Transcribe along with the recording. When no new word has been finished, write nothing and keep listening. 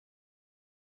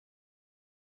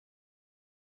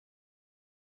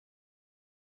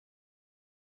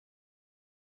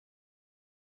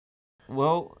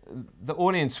Well, the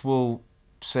audience will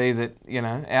see that,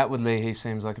 outwardly he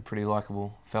seems like a pretty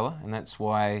likeable fella, and that's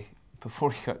why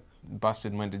before he got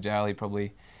busted and went to jail, he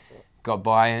probably got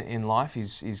by in life.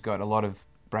 He's got a lot of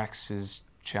Brax's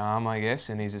charm, I guess,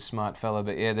 and he's a smart fella.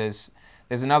 But yeah, there's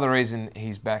another reason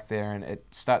he's back there, and it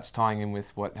starts tying in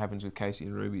with what happens with Casey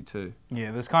and Ruby too.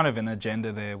 Yeah, there's kind of an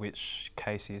agenda there which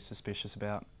Casey is suspicious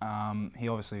about. He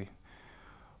obviously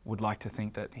would like to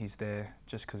think that he's there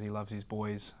just because he loves his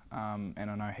boys, and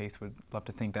I know Heath would love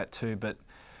to think that too. But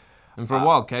for a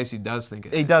while, Casey does think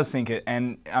it. He does think it,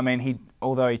 and I mean,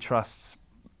 although he trusts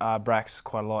Brax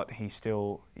quite a lot, he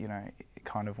still,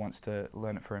 kind of wants to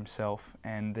learn it for himself.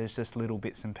 And there's just little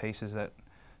bits and pieces that,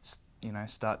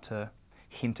 start to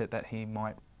hint at that he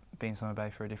might be in Summer Bay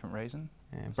for a different reason.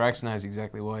 Yeah, Brax knows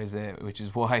exactly why he's there, which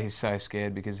is why he's so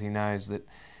scared, because he knows that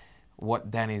what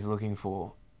Danny's looking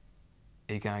for,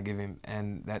 he can't give him,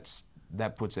 and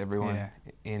that puts everyone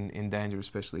in danger,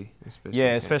 especially when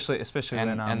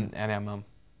and our mum.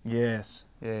 Yes,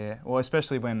 yeah. Well,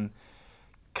 especially when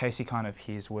Casey kind of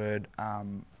hears word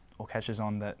or catches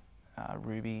on that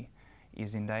Ruby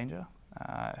is in danger.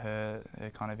 Her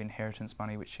kind of inheritance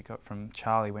money, which she got from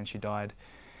Charlie when she died,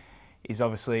 is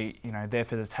obviously there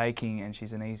for the taking, and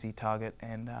she's an easy target.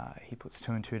 And he puts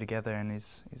two and two together and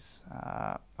is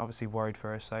obviously worried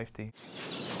for her safety.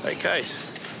 Hey, Kate,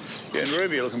 you and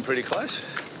Ruby are looking pretty close.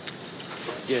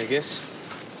 Yeah, I guess.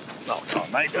 Oh, come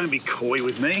on, mate, don't be coy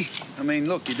with me. I mean,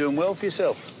 look, you're doing well for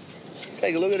yourself.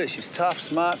 Take a look at her. She's tough,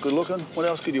 smart, good looking. What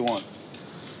else could you want?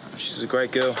 She's a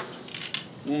great girl.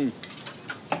 You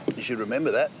should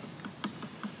remember that.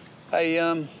 Hey,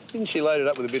 didn't she load it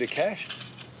up with a bit of cash?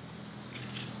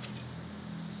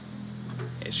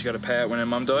 Yeah, she got a payout when her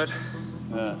mum died.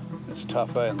 Yeah, it's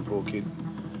tough, eh, on the poor kid.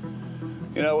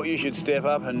 You know what, you should step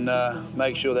up and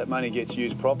make sure that money gets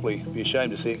used properly. Be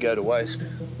ashamed to see it go to waste.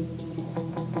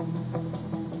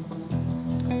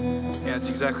 Yeah, that's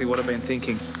exactly what I've been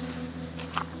thinking.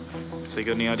 So you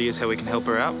got any ideas how we can help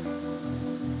her out?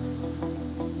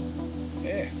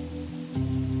 Yeah.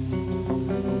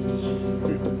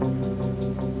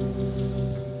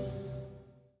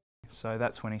 So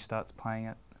that's when he starts playing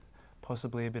it,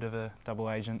 possibly a bit of a double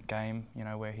agent game,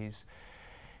 where he's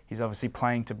obviously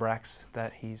playing to Brax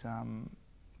that he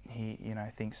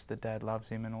thinks the dad loves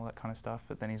him and all that kind of stuff,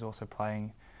 but then he's also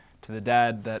playing to the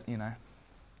dad that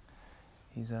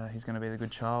he's going to be the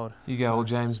good child. You go all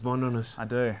James Bond on us. I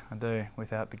do,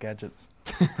 without the gadgets.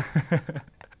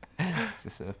 It's a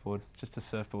surfboard. Just a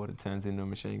surfboard. It turns into a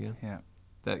machine gun.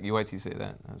 Yeah. You wait till you see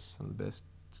that. That's some of the best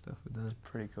stuff we've done. It's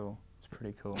pretty cool.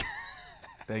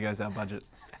 There goes our budget.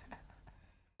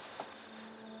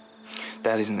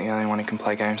 Dad isn't the only one who can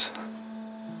play games.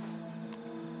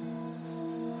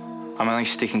 I'm only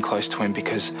sticking close to him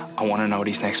because I want to know what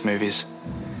his next move is.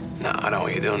 No, I don't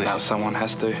want you doing this. Now someone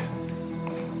has to.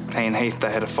 He and Heath,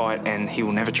 they had a fight and he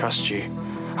will never trust you.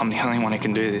 I'm the only one who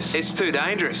can do this. It's too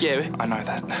dangerous. Yeah, I know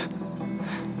that.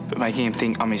 But making him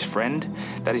think I'm his friend,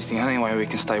 that is the only way we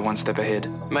can stay one step ahead.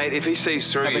 Mate, if he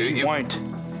sees through no, but you... he won't.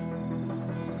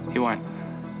 He won't.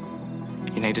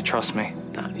 You need to trust me.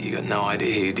 No, you got no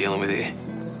idea who you're dealing with here.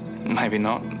 Maybe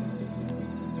not.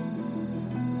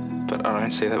 But I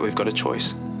don't see that we've got a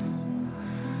choice.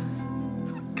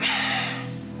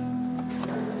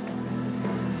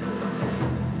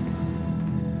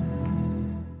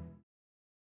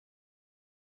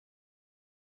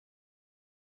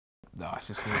 No, it's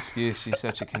just an excuse. She's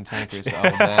such a cantankerous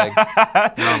old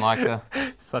bag. No one likes her.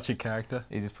 Such a character.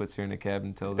 He just puts her in a cab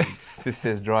and tells her, just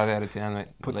says, drive out of town, mate.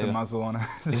 Puts a muzzle on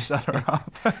her to shut her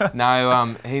up.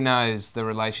 No, he knows the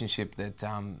relationship that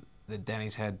that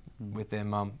Danny's had with their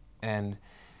mum, and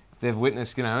they've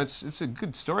witnessed, it's a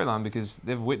good storyline because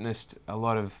they've witnessed a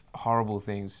lot of horrible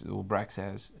things, or Brax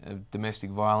has, of domestic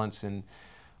violence and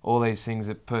all these things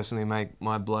that personally make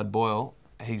my blood boil.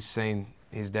 He's seen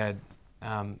his dad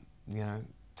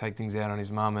take things out on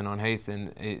his mum and on Heath,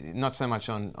 and not so much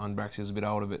on Brax, he was a bit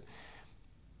older, but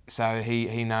so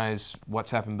he knows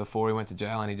what's happened before he went to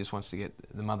jail, and he just wants to get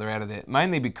the mother out of there,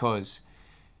 mainly because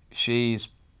she's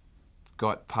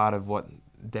got part of what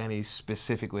Danny's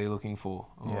specifically looking for,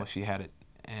 or she had it,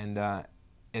 and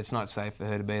it's not safe for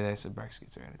her to be there, so Brax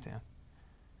gets her out of town.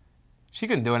 She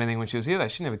couldn't do anything when she was here though.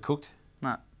 She never cooked.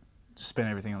 Nah, just spent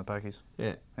everything on the pokies.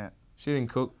 Yeah. She didn't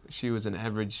cook. She was an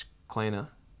average cleaner.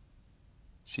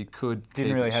 She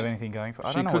didn't really have anything going for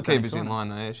her. She could keep us in line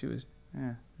though. Yeah, she was.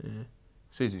 Yeah.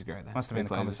 Susie's great though. Must have been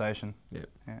the conversation. Yep.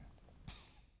 Yeah.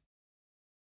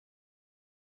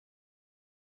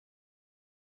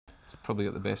 It's probably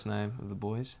got the best name of the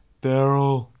boys.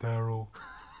 Daryl.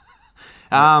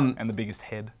 And the biggest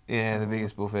head. Yeah, the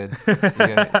biggest bull fed.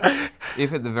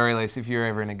 If at the very least, if you're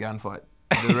ever in a gunfight,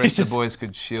 the rest of the boys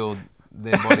could shield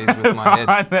their bodies with my head.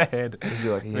 Behind the head. It'd be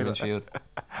like a human shield.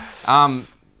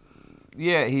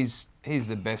 Yeah, he's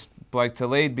the best bloke to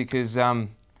lead because I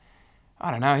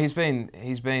don't know. He's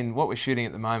been what we're shooting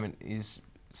at the moment is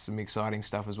some exciting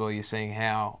stuff as well. You're seeing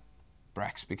how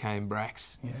Brax became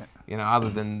Brax. Yeah. You know, other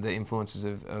than the influences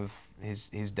of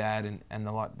his dad and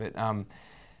the like. But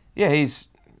yeah, he's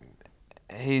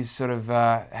sort of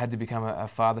had to become a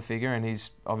father figure, and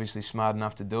he's obviously smart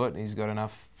enough to do it. He's got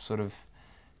enough sort of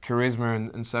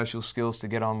charisma and social skills to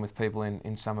get on with people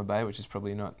in Summer Bay, which is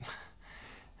probably not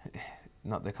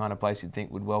the kind of place you'd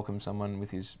think would welcome someone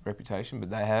with his reputation, but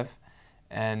they have.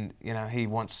 And you know, he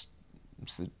wants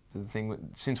the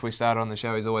thing. Since we started on the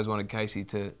show, he's always wanted Casey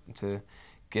to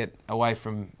get away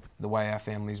from the way our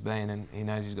family's been, and he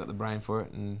knows he's got the brain for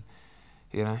it, and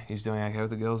you know, he's doing okay with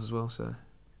the girls as well, so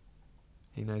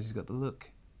he knows he's got the look.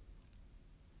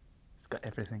 He's got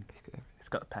everything. He's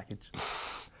got the package.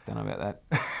 Don't know about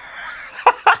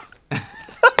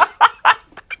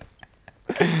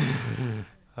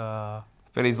that.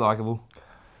 But he's likeable.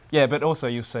 Yeah, but also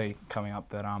you'll see coming up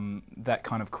that that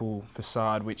kind of cool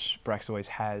facade which Brax always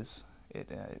has,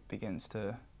 it begins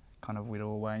to kind of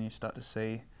whittle away, and you start to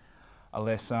see a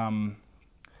less kind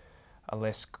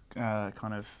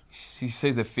of. You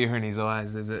see the fear in his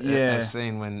eyes. There's a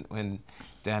scene when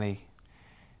Danny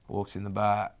walks in the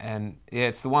bar, and yeah,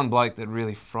 it's the one bloke that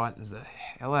really frightens the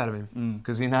hell out of him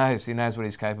because he knows what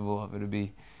he's capable of. It'd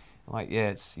be like, yeah,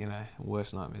 it's, you know,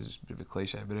 worst nightmare is just a bit of a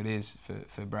cliche, but it is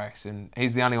for Brax, and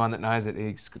he's the only one that knows it.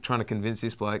 He's trying to convince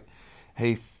this bloke.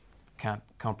 Heath can't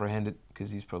comprehend it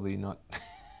because he's probably not.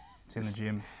 It's in the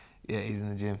gym. Yeah, he's in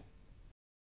the gym.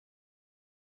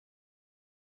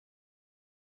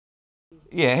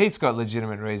 Yeah, Heath's got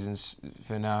legitimate reasons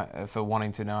for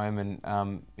wanting to know him,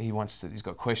 and he's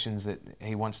got questions that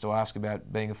he wants to ask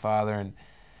about being a father,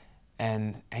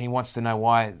 and he wants to know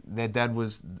why their dad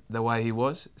was the way he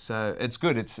was. So it's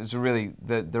good. It's a really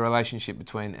the relationship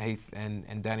between Heath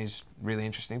and Danny's really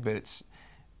interesting. But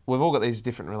we've all got these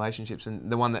different relationships, and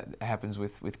the one that happens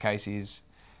with Casey is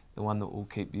the one that will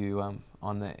keep you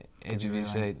on the edge of your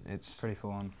seat. It's pretty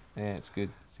full on. Yeah, it's good.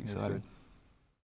 It's exciting.